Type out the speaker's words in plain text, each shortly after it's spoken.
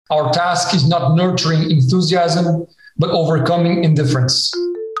Our task is not nurturing enthusiasm, but overcoming indifference.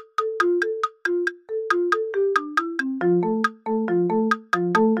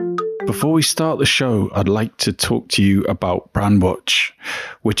 Before we start the show, I'd like to talk to you about Brandwatch,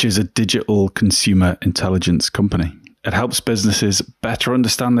 which is a digital consumer intelligence company. It helps businesses better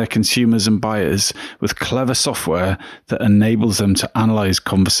understand their consumers and buyers with clever software that enables them to analyze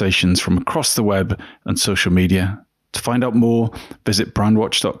conversations from across the web and social media. To find out more, visit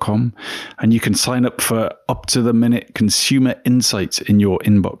brandwatch.com, and you can sign up for up-to-the-minute consumer insights in your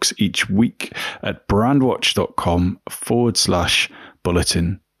inbox each week at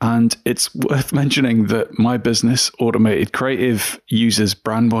brandwatch.com/bulletin. And it's worth mentioning that my business, Automated Creative, uses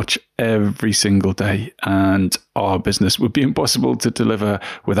Brandwatch every single day, and our business would be impossible to deliver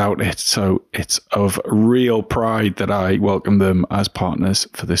without it. So it's of real pride that I welcome them as partners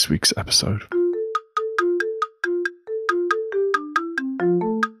for this week's episode.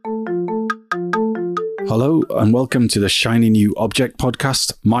 Hello and welcome to the Shiny New Object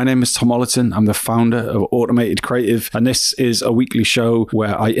podcast. My name is Tom Ollerton. I'm the founder of Automated Creative, and this is a weekly show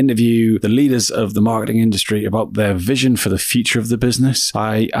where I interview the leaders of the marketing industry about their vision for the future of the business.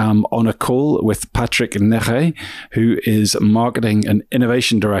 I am on a call with Patrick Neyret, who is Marketing and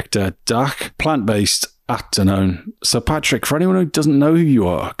Innovation Director, DACH, plant-based at Danone. So Patrick, for anyone who doesn't know who you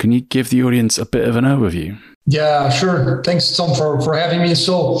are, can you give the audience a bit of an overview? Yeah, sure. Thanks, Tom, for having me.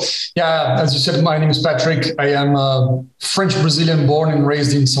 So, as you said, my name is Patrick. I am a French-Brazilian born and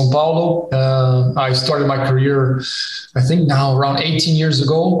raised in São Paulo. I started my career, I think now around 18 years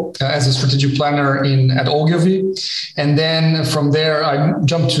ago, as a strategic planner at Ogilvy. And then from there, I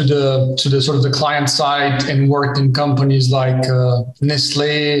jumped to the sort of the client side and worked in companies like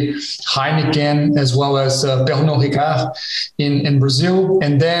Nestlé, Heineken, as well as Pernod Ricard in Brazil.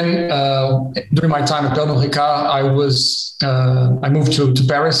 And then during my time at Pernod Ricard, I moved to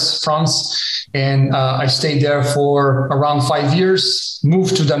Paris, France, and I stayed there for around 5 years,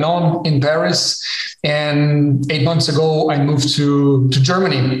 moved to Danone in Paris. And 8 months ago, I moved to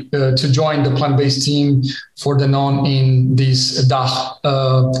Germany to join the plant-based team for Danone in this DACH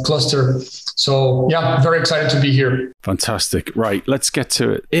cluster. So very excited to be here. Fantastic. Right, let's get to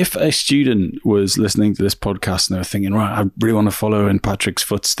it. If a student was listening to this podcast and they were thinking, right, I really want to follow in Patrick's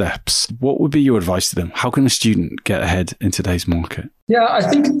footsteps, what would be your advice to them? How can a student get ahead in today's market? Yeah, I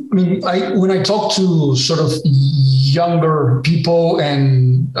think, when I talk to sort of younger people,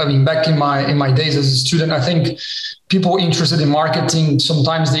 and back in my days as a student, I think people interested in marketing,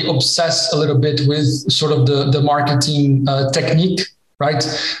 sometimes they obsess a little bit with sort of the marketing technique. Right?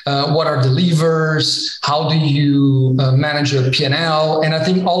 What are the levers? How do you manage a P&L? And I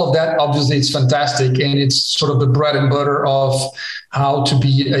think all of that, obviously, it's fantastic. And it's sort of the bread and butter of how to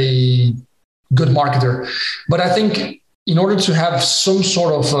be a good marketer. But I think in order to have some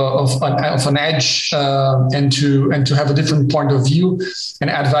sort of an edge and to have a different point of view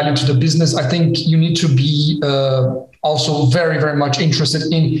and add value to the business, I think you need to be also very, very much interested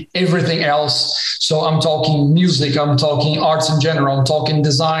in everything else. So I'm talking music, I'm talking arts in general, I'm talking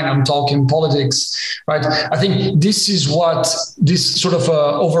design, I'm talking politics, right? I think this is what this sort of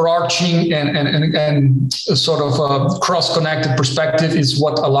overarching and sort of cross-connected perspective is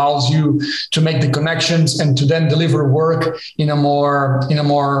what allows you to make the connections and to then deliver work in a more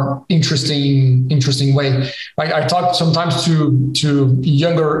interesting way. I talk sometimes to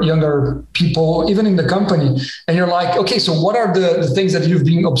younger people, even in the company, and you're like, okay, so what are the things that you've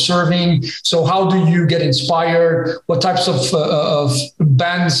been observing? So how do you get inspired? What types of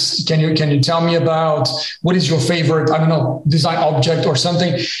bands can you tell me about? What is your favorite, design object or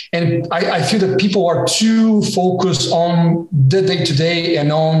something? And I feel that people are too focused on the day-to-day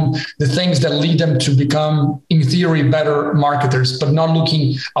and on the things that lead them to become, in theory, better marketers, but not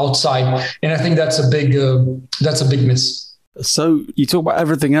looking outside. And I think that's a big miss. So you talk about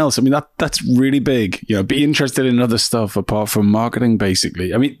everything else. That's really big. Be interested in other stuff apart from marketing,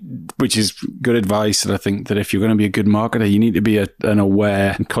 basically. Which is good advice. And I think that if you're going to be a good marketer, you need to be an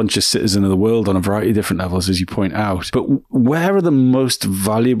aware and conscious citizen of the world on a variety of different levels, as you point out. But where are the most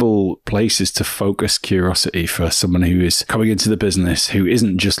valuable places to focus curiosity for someone who is coming into the business, who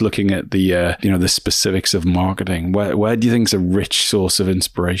isn't just looking at the specifics of marketing? Where do you think is a rich source of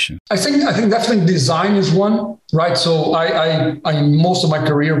inspiration? I think definitely design is one, right? So I most of my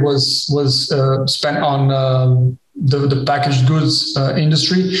career was spent on the packaged goods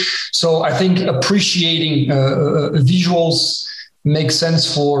industry. So I think appreciating visuals makes sense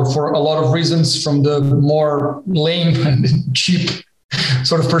for a lot of reasons, from the more lame and cheap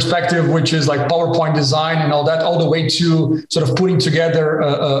sort of perspective, which is like PowerPoint design and all that, all the way to sort of putting together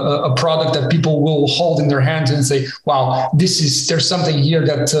a product that people will hold in their hands and say, wow, there's something here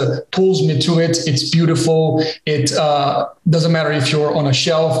that pulls me to it. It's beautiful. It doesn't matter if you're on a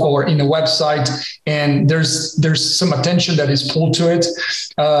shelf or in a website, and there's some attention that is pulled to it.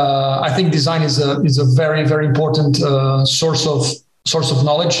 I think design is a very, very important source of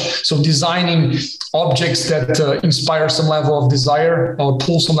knowledge. So designing objects that inspire some level of desire or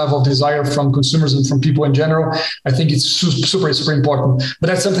pull some level of desire from consumers and from people in general, I think it's super, super important. But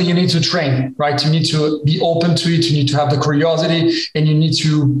that's something you need to train, right? You need to be open to it. You need to have the curiosity, and you need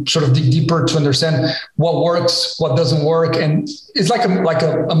to sort of dig deeper to understand what works, what doesn't work. And it's like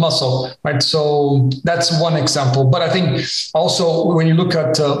a muscle, right? So that's one example. But I think also when you look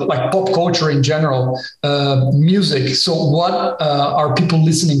at like pop culture in general, music. So what are people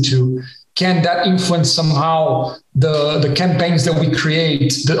listening to? Can that influence somehow the campaigns that we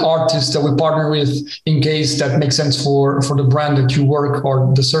create, the artists that we partner with, in case that makes sense for the brand that you work or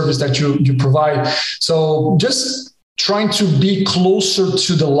the service that you provide? So just trying to be closer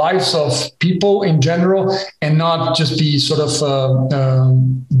to the lives of people in general and not just be sort of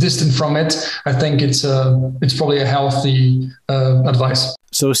distant from it. I think it's probably a healthy advice.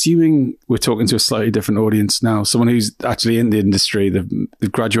 So assuming we're talking to a slightly different audience now, someone who's actually in the industry, they've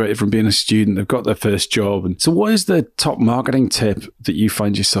graduated from being a student, they've got their first job. And so what is the top marketing tip that you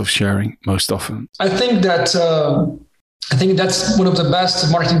find yourself sharing most often? I think that's one of the best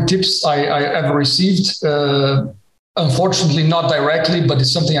marketing tips I ever received. Unfortunately, not directly, but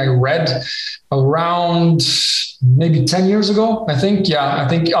it's something I read around maybe 10 years ago, I think. Yeah, I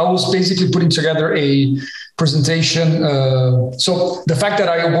think I was basically putting together a presentation. So the fact that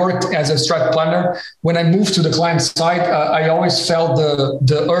I worked as a strat planner, when I moved to the client side, I always felt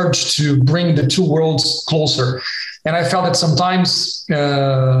the urge to bring the two worlds closer. And I felt that sometimes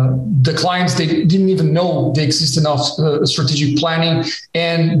the clients, they didn't even know the existence of strategic planning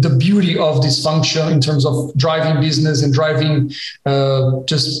and the beauty of this function in terms of driving business and driving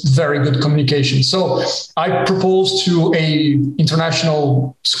just very good communication. So I proposed to a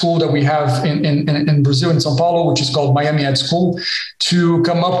international school that we have in Brazil, in São Paulo, which is called Miami Ad School, to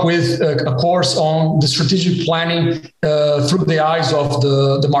come up with a course on the strategic planning through the eyes of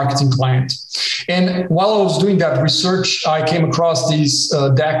the marketing client. And while I was doing that research, I came across this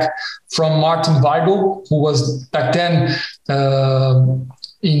deck from Martin Weigel, who was back then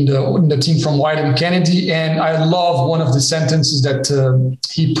in the team from White & Kennedy. And I love one of the sentences that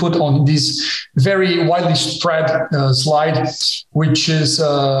he put on this very widely spread slide, which is,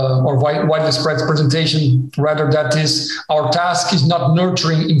 or widely spread presentation, rather, that is, our task is not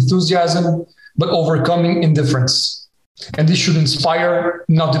nurturing enthusiasm, but overcoming indifference. And this should inspire,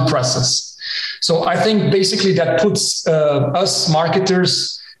 not depress us. So I think basically that puts us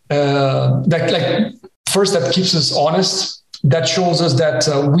marketers, that keeps us honest. That shows us that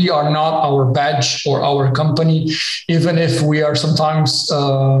we are not our badge or our company, even if we are sometimes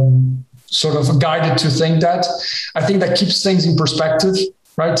sort of guided to think that. I think that keeps things in perspective,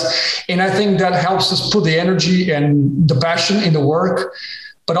 right? And I think that helps us put the energy and the passion in the work,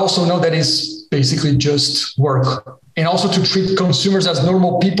 but also know that it's basically just work. And also to treat consumers as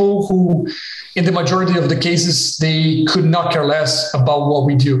normal people who, in the majority of the cases, they could not care less about what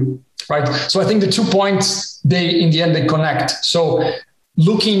we do, right? So I think the 2 points, in the end, they connect. So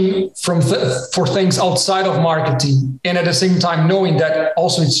looking for things outside of marketing, and at the same time knowing that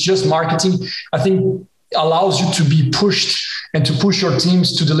also it's just marketing, I think allows you to be pushed and to push your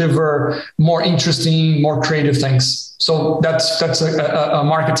teams to deliver more interesting, more creative things. So that's a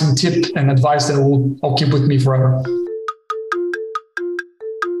marketing tip and advice that I'll keep with me forever.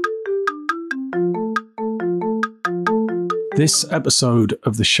 This episode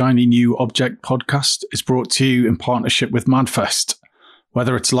of the Shiny New Object podcast is brought to you in partnership with MadFest.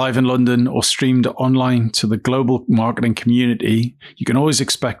 Whether it's live in London or streamed online to the global marketing community, you can always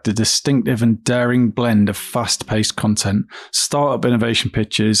expect a distinctive and daring blend of fast-paced content, startup innovation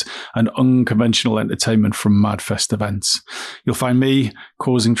pitches, and unconventional entertainment from MadFest events. You'll find me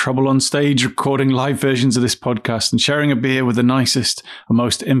causing trouble on stage, recording live versions of this podcast, and sharing a beer with the nicest and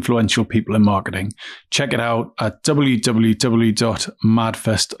most influential people in marketing. Check it out at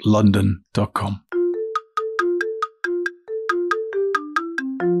www.madfestlondon.com.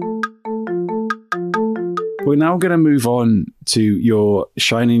 We're now going to move on to your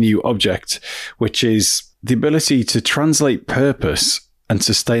shiny new object, which is the ability to translate purpose and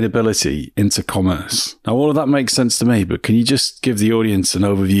sustainability into commerce. Now, all of that makes sense to me, but can you just give the audience an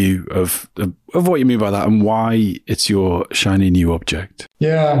overview of what you mean by that and why it's your shiny new object?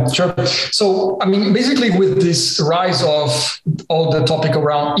 Yeah, sure. So, I mean, basically with this rise of all the topic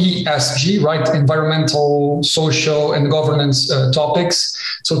around ESG, right? Environmental, social, and governance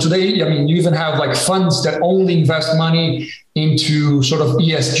topics. So today, I mean, you even have like funds that only invest money into sort of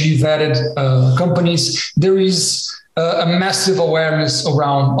ESG vetted companies. There is a massive awareness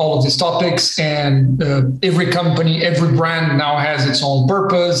around all of these topics, and every company, every brand now has its own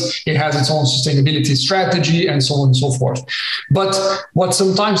purpose, it has its own sustainability strategy, and so on and so forth. But what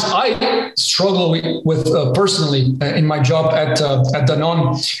sometimes I struggle with personally in my job at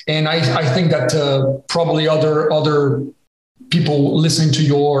Danone, and I think that probably other people listening to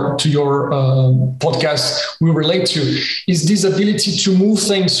your podcast will relate to, is this ability to move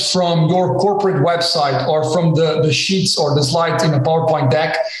things from your corporate website or from the sheets or the slides in a PowerPoint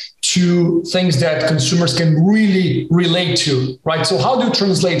deck to things that consumers can really relate to, right? So how do you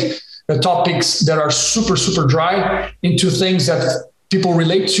translate the topics that are super, super dry into things that people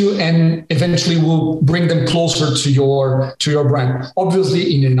relate to and eventually will bring them closer to your brand,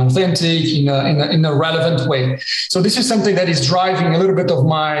 obviously in an authentic, in a relevant way. So this is something that is driving a little bit of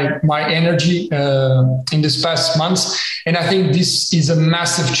my energy in this past months. And I think this is a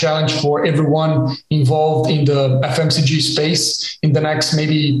massive challenge for everyone involved in the FMCG space in the next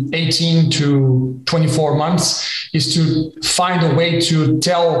maybe 18 to 24 months, is to find a way to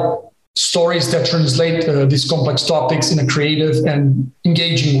tell stories that translate these complex topics in a creative and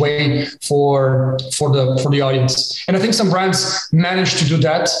engaging way for the audience. And I think some brands manage to do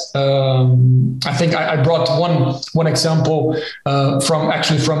that. I think I brought one example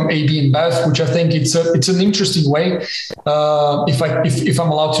from AB and Bev, which I think it's an interesting way. If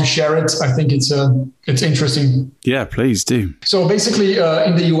I'm allowed to share it, I think it's interesting. Yeah, please do. So basically,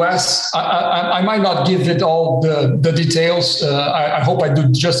 in the US, I might not give it all the details. I hope I do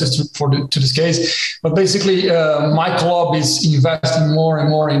justice to this case, but basically, my club is investing more and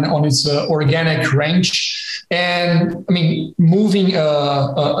more on its organic range. And I mean, moving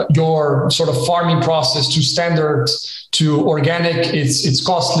your sort of farming process to standard to organic, it's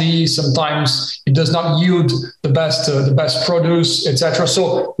costly. Sometimes it does not yield the best produce, etc.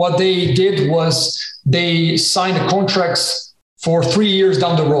 So what they did was they signed contracts for 3 years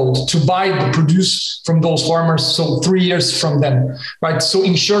down the road to buy the produce from those farmers. So 3 years from them, right? So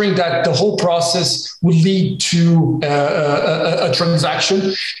ensuring that the whole process would lead to a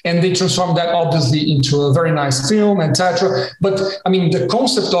transaction, and they transform that obviously into a very nice film, etc. But I mean, the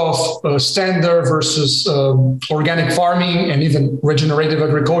concept of standard versus organic farming and even regenerative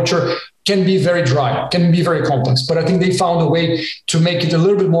agriculture can be very dry, can be very complex, but I think they found a way to make it a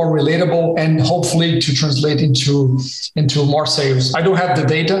little bit more relatable and hopefully to translate into more sales. I don't have the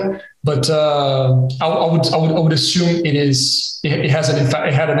data, but I would assume it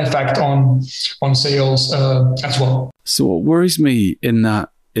had an effect on sales as well. So what worries me in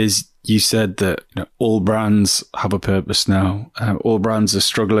that is you said that all brands have a purpose now. All brands are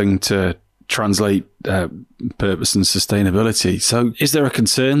struggling to translate purpose and sustainability. So is there a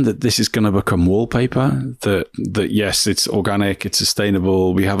concern that this is going to become wallpaper? That yes, it's organic, it's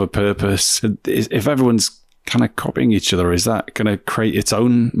sustainable, we have a purpose. If everyone's kind of copying each other, is that going to create its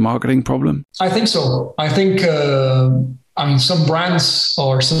own marketing problem? I think so. I think some brands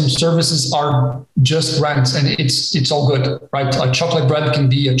or some services are just brands, and it's all good, right? A chocolate brand can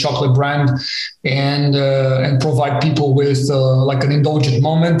be a chocolate brand and provide people with like an indulgent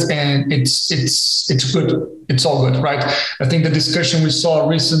moment, and it's good. It's all good, right? I think the discussion we saw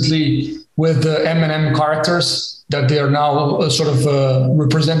recently with the M&M characters, that they are now sort of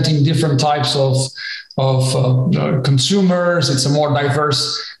representing different types of consumers. It's a more diverse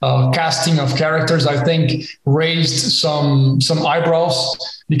casting of characters, I think, raised some eyebrows,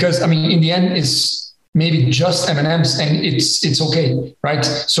 because I mean, in the end, it's maybe just M&Ms and it's okay, right?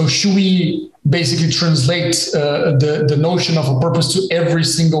 So should we basically translate the notion of a purpose to every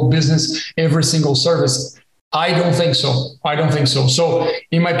single business, every single service? I don't think so. So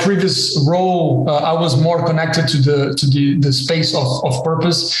in my previous role, I was more connected to the space of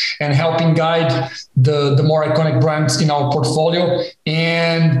purpose and helping guide the more iconic brands in our portfolio.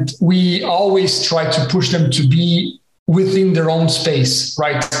 And we always try to push them to be within their own space,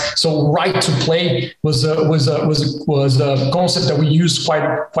 right? So right to play was a concept that we used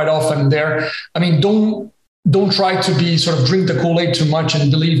quite often there. I mean, don't try to be sort of drink the Kool-Aid too much and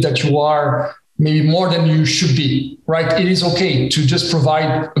believe that you are maybe more than you should be, right? It is okay to just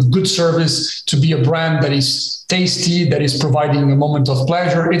provide a good service, to be a brand that is tasty, that is providing a moment of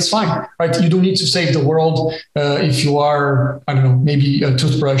pleasure. It's fine, right? You don't need to save the world if you are, I don't know, maybe a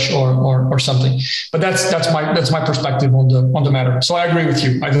toothbrush or something. But that's my perspective on the matter. So I agree with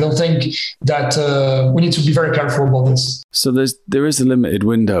you. I don't think that we need to be very careful about this. So there is a limited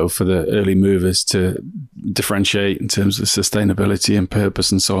window for the early movers to differentiate in terms of sustainability and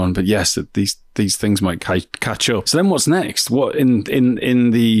purpose and so on. But yes, these things might catch up. So then what's next? What in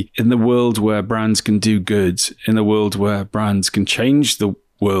the world where brands can do good, in the world where brands can change the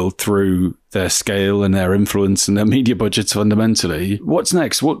world through their scale and their influence and their media budgets fundamentally, what's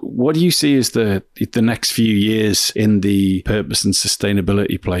next? What do you see as the next few years in the purpose and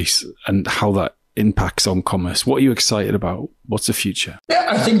sustainability place, and how that impacts on commerce? What are you excited about? What's the future? Yeah,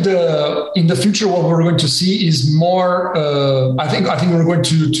 I think in the future, what we're going to see is more. I think we're going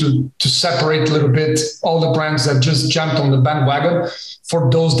to separate a little bit all the brands that just jumped on the bandwagon for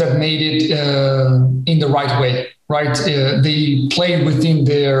those that made it in the right way. Right, they played within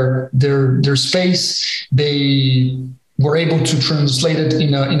their space. They were able to translate it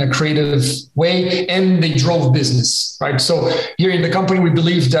in a creative way, and they drove business. Right. So here in the company, we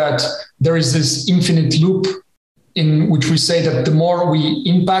believe that there is this infinite loop in which we say that the more we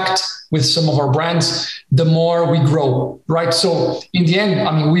impact with some of our brands, the more we grow. Right. So in the end,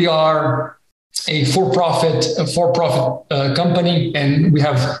 I mean, we are a for-profit company, and we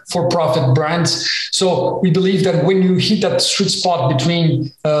have for-profit brands. So we believe that when you hit that sweet spot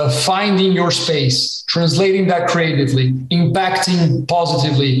between finding your space, translating that creatively, impacting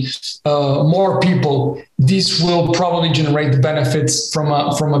positively more people, this will probably generate the benefits from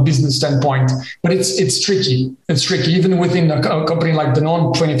a business standpoint. But it's tricky. It's tricky. Even within a company like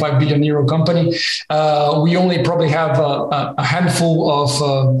Danone, 25 billion euro company, we only probably have a handful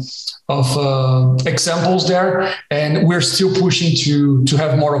of examples there, and we're still pushing to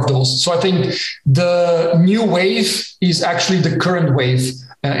have more of those. So I think the new wave is actually the current wave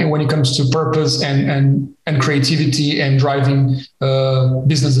when it comes to purpose and creativity and driving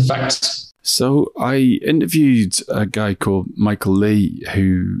business effects. So I interviewed a guy called Michael Lee,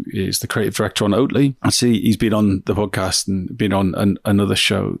 who is the creative director on Oatly. I see he's been on the podcast and been on another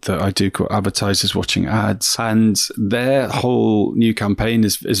show that I do called Advertisers Watching Ads. And their whole new campaign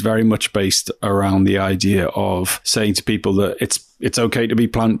is very much based around the idea of saying to people that it's okay to be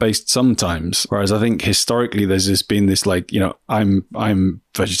plant-based sometimes. Whereas I think historically there's been this like, you know, I'm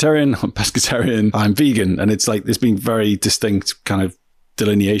vegetarian, I'm pescatarian, I'm vegan. And it's like there's been very distinct kind of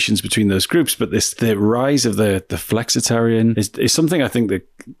delineations between those groups, but the rise of the flexitarian is something I think that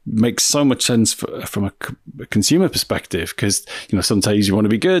makes so much sense from a consumer perspective, because you know sometimes you want to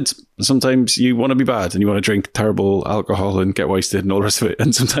be good, and sometimes you want to be bad, and you want to drink terrible alcohol and get wasted and all the rest of it,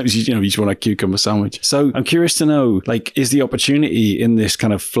 and sometimes you just want a cucumber sandwich. So I'm curious to know, like, is the opportunity in this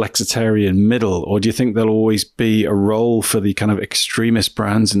kind of flexitarian middle, or do you think there'll always be a role for the kind of extremist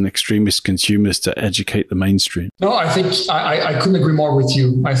brands and extremist consumers to educate the mainstream? No, I think I couldn't agree more with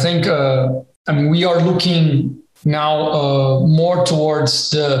you. I think we are looking now more towards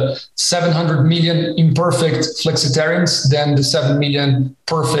the 700 million imperfect flexitarians than the 7 million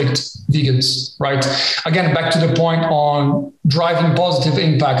perfect vegans, right? Again, back to the point on driving positive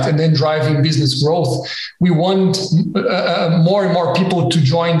impact and then driving business growth. We want more and more people to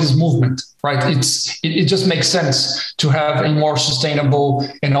join this movement, right? It just makes sense to have a more sustainable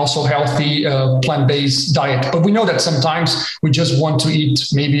and also healthy plant-based diet. But we know that sometimes we just want to eat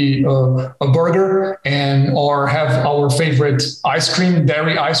maybe a burger or have our favorite ice cream,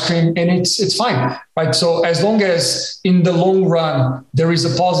 dairy ice cream, and it's fine, right? So as long as in the long run there is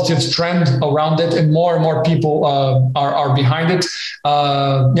a positive trend around it and more people are behind it,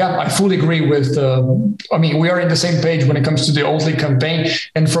 I fully agree with. We are in the same page when it comes to the Oatly campaign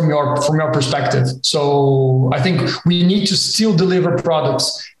and from your perspective. So I think we need to still deliver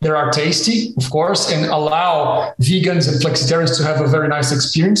products that are tasty, of course, and allow vegans and flexitarians to have a very nice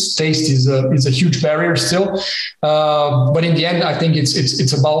experience. Taste is a huge barrier still, but in the end, I think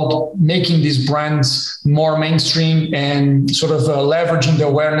it's about making these brands more mainstream and sort of leveraging the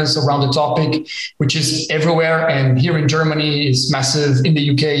awareness around the topic, which is everywhere. And here in Germany is massive. In the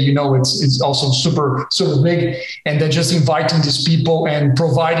UK, it's also super big. And then just inviting these people and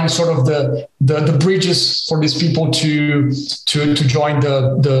providing sort of the bridges for these people to join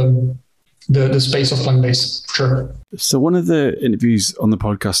the space of plant-based, for sure. So one of the interviews on the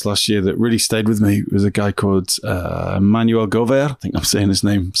podcast last year that really stayed with me was a guy called Manuel Gover. I think I'm saying his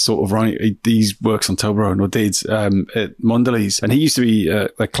name sort of right. He works on Toblerone, or did, at Mondelez. And he used to be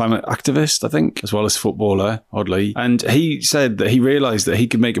a climate activist, I think, as well as footballer, oddly. And he said that he realized that he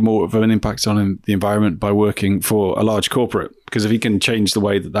could make more of an impact on the environment by working for a large corporate. Because if he can change the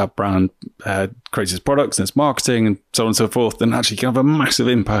way that brand creates its products and its marketing and so on and so forth, then actually can have a massive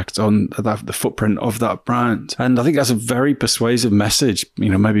impact on the footprint of that brand. And I think that's a very persuasive message,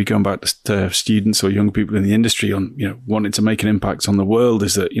 maybe going back to students or young people in the industry on, wanting to make an impact on the world,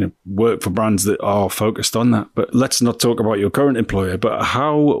 is that, work for brands that are focused on that. But let's not talk about your current employer, but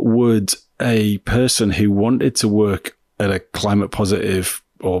how would a person who wanted to work at a climate positive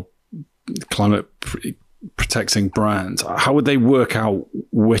or climate protecting brands, how would they work out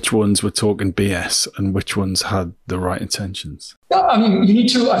which ones were talking BS and which ones had the right intentions? Yeah, I mean, I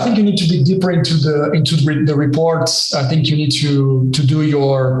think you need to dig deeper into the reports. I think you need to do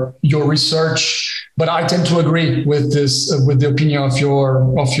your research. But I tend to agree with the opinion of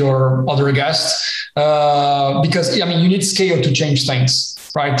your other guests, because you need scale to change things,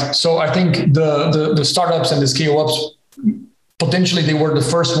 right? So I think the startups and the scale ups, potentially they were the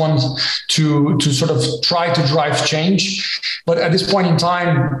first ones to sort of try to drive change. But at this point in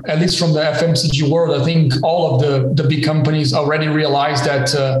time, at least from the FMCG world, I think all of the big companies already realize that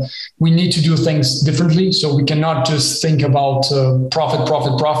we need to do things differently. So we cannot just think about profit,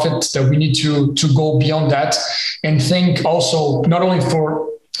 that we need to go beyond that and think also not only for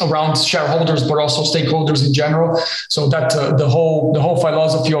around shareholders, but also stakeholders in general. So that the whole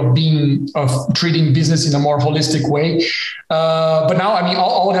philosophy of treating business in a more holistic way. But now,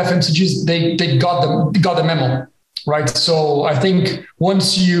 all FMCGs, they got the memo, right? So I think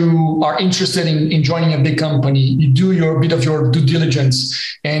once you are interested in joining a big company, you do a bit of your due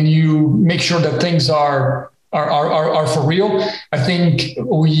diligence and you make sure that things are for real. I think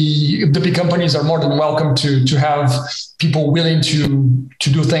the big companies are more than welcome to have people willing to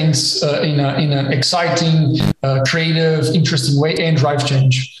do things in an exciting, creative, interesting way and drive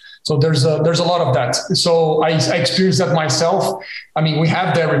change. So there's a lot of that. So I experienced that myself. We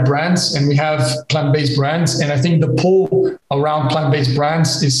have dairy brands and we have plant-based brands. And I think the pull around plant-based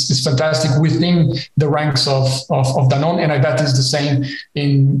brands is fantastic within the ranks of Danone. And I bet is the same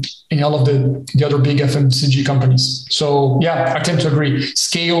in all of the other big FMCG companies. So yeah, I tend to agree.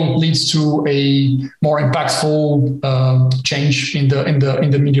 Scale leads to a more impactful change in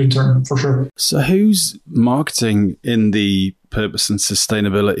the medium term, for sure. So who's marketing in the purpose and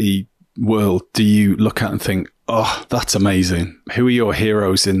sustainability world do you look at and think, oh, that's amazing? Who are your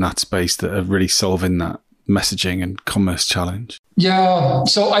heroes in that space that are really solving that messaging and commerce challenge? Yeah,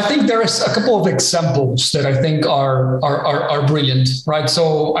 so I think there's a couple of examples that I think are brilliant, right?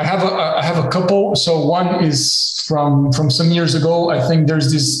 So I have a couple. So one is from some years ago. I think there's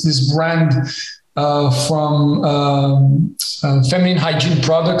this brand from feminine hygiene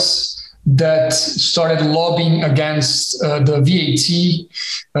products that started lobbying against the VAT.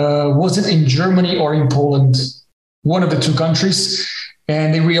 Was it in Germany or in Poland? One of the two countries.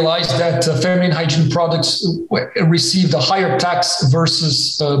 And they realized that feminine hygiene products received a higher tax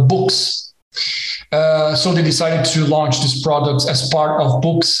versus books. So they decided to launch this product as part of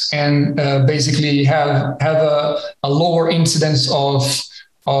books and basically have a lower incidence of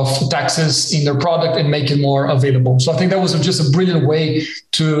taxes in their product and make it more available. So I think that was just a brilliant way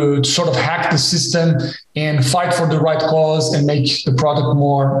to sort of hack the system and fight for the right cause and make the product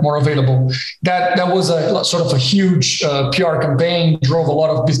more available. That was a sort of a huge PR campaign, drove a lot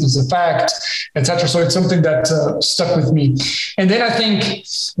of business effect, etc. So it's something that stuck with me. And then I think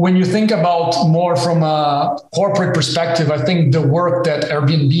when you think about more from a corporate perspective, I think the work that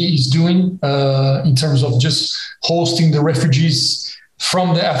Airbnb is doing in terms of just hosting the refugees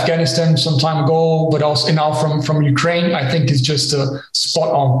from the Afghanistan some time ago, but also now from Ukraine, I think is just spot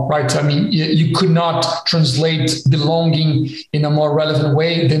on, right? You could not translate belonging in a more relevant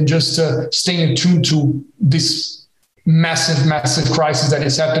way than just staying attuned to this massive crisis that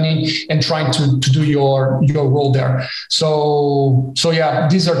is happening and trying to do your role there. So yeah,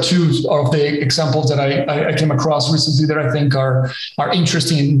 these are two of the examples that I came across recently that I think are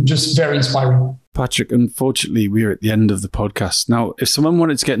interesting and just very inspiring. Patrick, unfortunately, we're at the end of the podcast. Now, if someone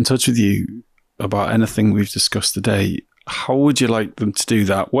wanted to get in touch with you about anything we've discussed today, how would you like them to do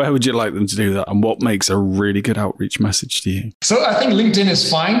that? Where would you like them to do that? And what makes a really good outreach message to you? So I think LinkedIn is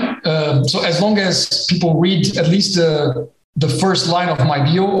fine. So as long as people read at least the first line of my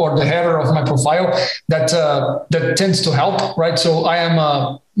bio or the header of my profile, that tends to help, right? So I am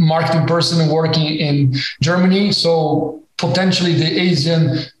a marketing person working in Germany. So potentially the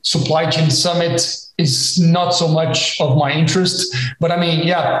Asian Supply Chain Summit is not so much of my interest. But I mean,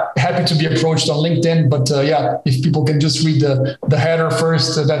 yeah, happy to be approached on LinkedIn. But yeah, if people can just read the header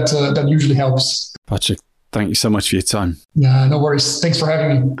first, that usually helps. Patrick, thank you so much for your time. Yeah, no worries. Thanks for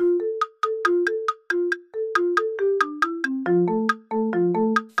having me.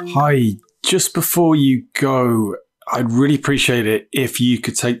 Hi, just before you go, I'd really appreciate it if you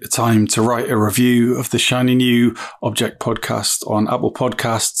could take the time to write a review of the Shiny New Object podcast on Apple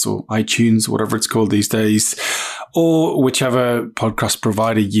Podcasts or iTunes, whatever it's called these days, or whichever podcast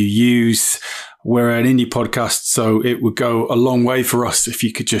provider you use. We're an indie podcast, so it would go a long way for us if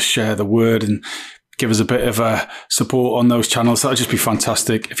you could just share the word and give us a bit of a support on those channels. That'd just be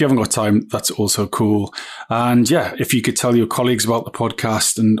fantastic. If you haven't got time, that's also cool. And yeah, if you could tell your colleagues about the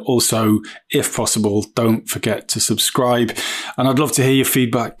podcast, and also, if possible, don't forget to subscribe. And I'd love to hear your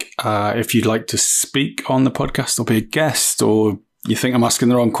feedback. If you'd like to speak on the podcast or be a guest, or you think I'm asking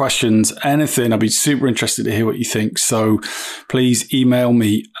the wrong questions, anything, I'd be super interested to hear what you think. So please email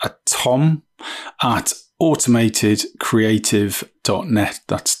me at tom@automatedcreative.net.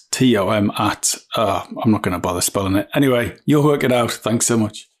 That's TOM at, I'm not going to bother spelling it. Anyway, you'll work it out. Thanks so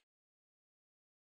much.